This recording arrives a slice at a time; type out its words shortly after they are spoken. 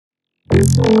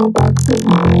This mailbox is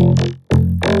mine,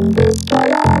 and this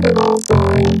diagonal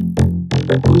sign.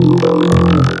 The blue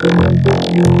balloon, the month of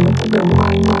June, they're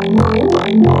mine.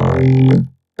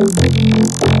 The city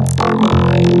streets are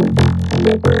mine,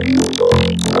 the birdie's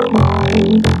tweets are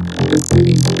mine. The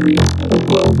city streets, the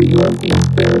globe of your feet,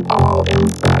 they're all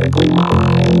emphatically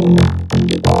mine.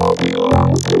 It all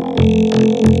belongs to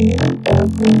me,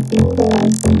 everything that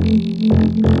I see.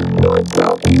 North,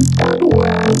 south, east, and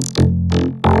west,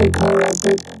 I caress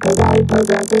it, 'cause I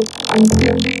possess it. I'm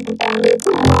stingy, and it's